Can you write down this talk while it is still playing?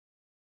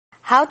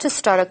How to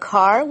start a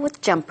car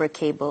with jumper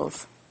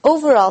cables.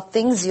 Overall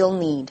things you'll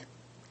need: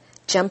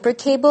 jumper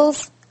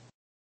cables,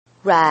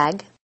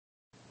 rag,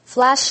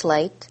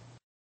 flashlight,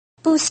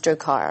 booster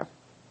car.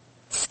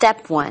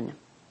 Step 1.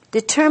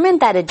 Determine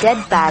that a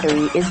dead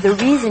battery is the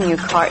reason your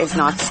car is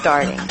not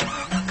starting.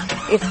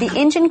 If the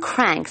engine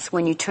cranks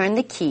when you turn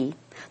the key,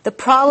 the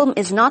problem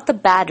is not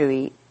the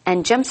battery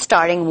and jump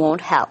starting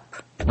won't help.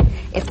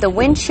 If the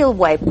windshield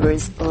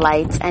wipers,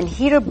 lights, and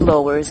heater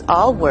blowers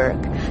all work,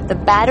 the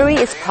battery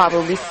is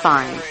probably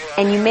fine,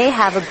 and you may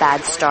have a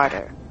bad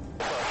starter.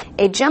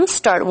 A jump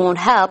start won't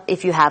help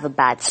if you have a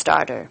bad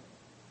starter.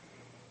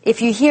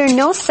 If you hear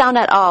no sound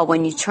at all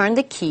when you turn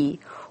the key,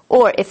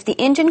 or if the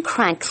engine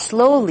cranks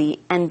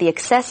slowly and the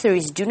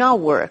accessories do not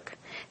work,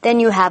 then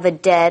you have a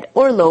dead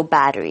or low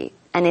battery,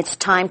 and it's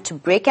time to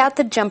break out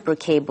the jumper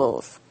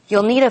cables.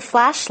 You'll need a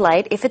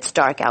flashlight if it's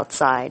dark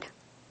outside.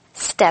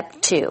 Step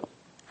 2.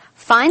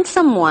 Find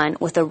someone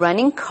with a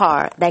running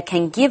car that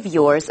can give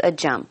yours a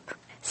jump.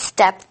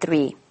 Step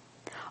 3.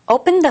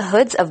 Open the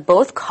hoods of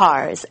both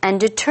cars and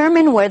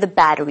determine where the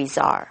batteries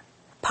are.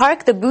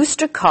 Park the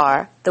booster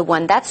car, the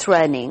one that's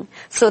running,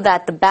 so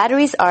that the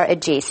batteries are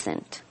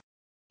adjacent.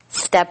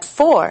 Step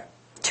 4.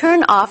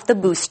 Turn off the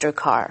booster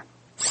car.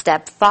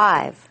 Step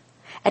 5.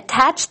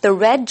 Attach the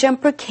red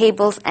jumper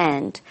cable's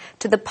end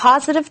to the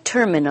positive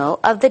terminal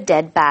of the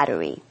dead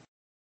battery.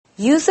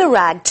 Use a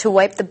rag to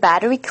wipe the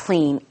battery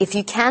clean if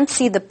you can't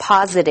see the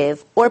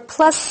positive or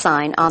plus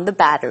sign on the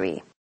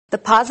battery. The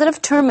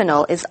positive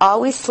terminal is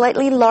always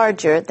slightly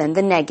larger than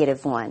the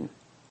negative one.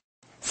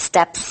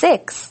 Step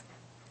 6.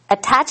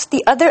 Attach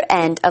the other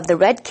end of the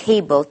red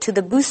cable to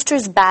the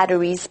booster's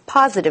battery's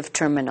positive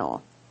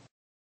terminal.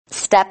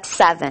 Step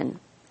 7.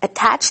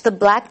 Attach the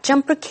black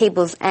jumper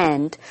cable's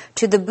end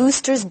to the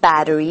booster's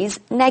battery's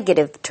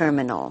negative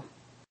terminal.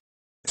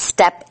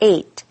 Step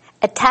 8.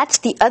 Attach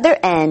the other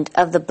end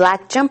of the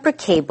black jumper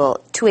cable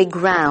to a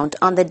ground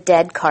on the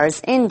dead car's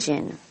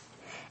engine.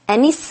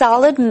 Any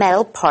solid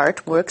metal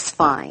part works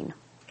fine.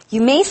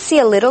 You may see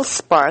a little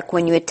spark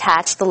when you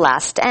attach the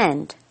last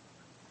end.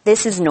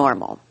 This is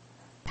normal.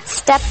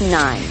 Step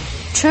 9.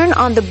 Turn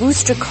on the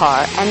booster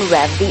car and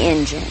rev the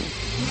engine.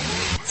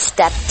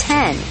 Step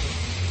 10.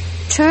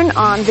 Turn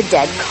on the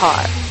dead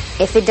car.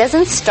 If it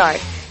doesn't start,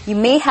 you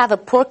may have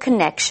a poor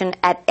connection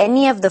at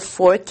any of the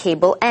 4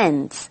 cable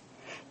ends.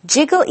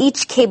 Jiggle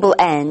each cable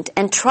end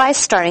and try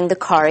starting the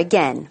car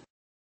again.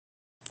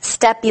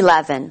 Step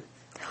 11.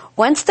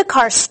 Once the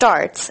car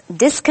starts,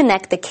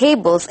 disconnect the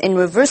cables in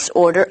reverse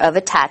order of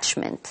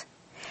attachment.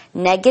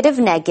 Negative,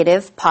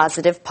 negative,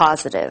 positive,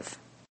 positive.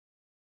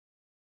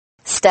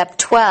 Step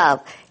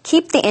 12.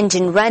 Keep the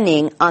engine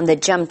running on the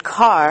jumped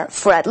car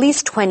for at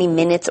least 20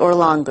 minutes or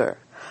longer,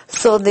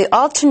 so the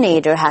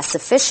alternator has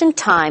sufficient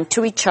time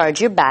to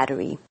recharge your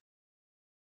battery.